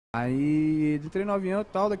Aí entrei no avião e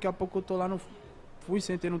tal, daqui a pouco eu tô lá no... Fui,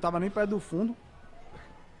 sentei, não tava nem perto do fundo.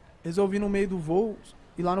 Resolvi no meio do voo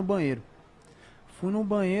ir lá no banheiro. Fui no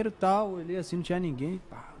banheiro e tal, olhei assim, não tinha ninguém.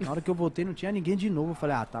 Pá. Na hora que eu voltei não tinha ninguém de novo. Eu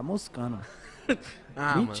falei, ah, tá moscando.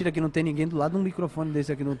 Mentira mano. que não tem ninguém do lado de um microfone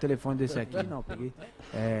desse aqui, no telefone desse aqui. Não, peguei.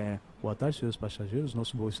 Boa tarde, senhores passageiros.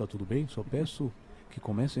 Nosso voo está tudo bem? Só peço que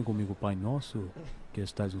comecem comigo, Pai Nosso, que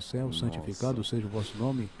estás no céu, santificado seja o vosso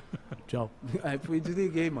nome. Tchau. Aí fui e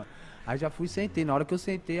desliguei, mano. Aí já fui e sentei. Na hora que eu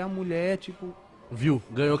sentei, a mulher, tipo... Viu?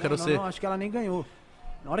 Ganhou, quero ser. Não, acho que ela nem ganhou.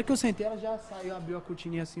 Na hora que eu sentei, ela já saiu, abriu a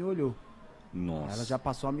cortininha assim e olhou. Nossa. Ela já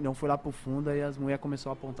passou a milhão, foi lá pro fundo, aí as mulheres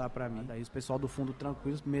começaram a apontar pra mim. Daí os pessoal do fundo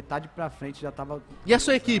tranquilos, metade pra frente já tava... E a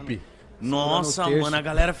sua equipe? Nossa, mano, a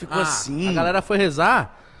galera ficou assim. A galera foi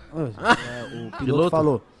rezar? O piloto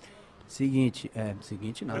falou... Seguinte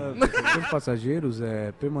nada. Os passageiros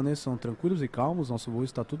permaneçam tranquilos e calmos, nosso voo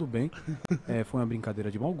está tudo bem. Foi uma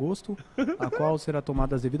brincadeira de mau gosto, a qual será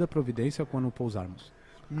tomada as devidas providências quando pousarmos.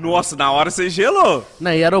 Nossa, na hora você gelou.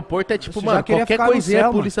 Não, e aeroporto é tipo, Eu mano, já queria qualquer ficar no coisinha é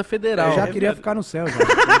céu, Polícia Federal. Eu já queria ficar no céu, já. Eu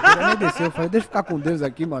não queria nem descer. Eu falei, deixa eu ficar com Deus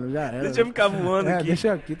aqui, mano. Já era. Deixa eu ficar voando aqui.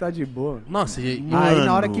 Deixa aqui, tá de boa. Nossa, Aí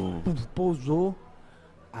na hora que pousou,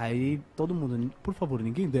 aí todo mundo, por favor,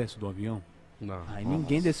 ninguém desce do avião. Não. Aí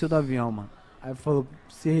ninguém desceu do avião, mano. Aí falou,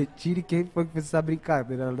 se retire, quem foi que fez essa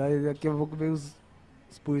brincadeira? Daí daqui a pouco veio os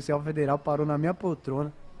policial federal, parou na minha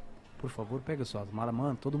poltrona. Por favor, pega suas malas,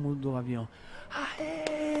 mano, todo mundo do avião.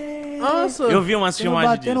 Aê! Nossa! Eu vi umas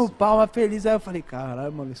filmagens batendo disso. palma, feliz. Aí eu falei,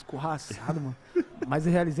 caralho, mano, escorraçado, mano. Mas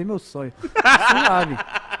eu realizei meu sonho. Suave.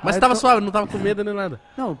 Mas Aí tava suave, não tava com medo nem nada.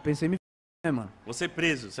 Não, pensei em me mano. Você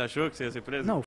preso, você achou que você ia ser preso? Não,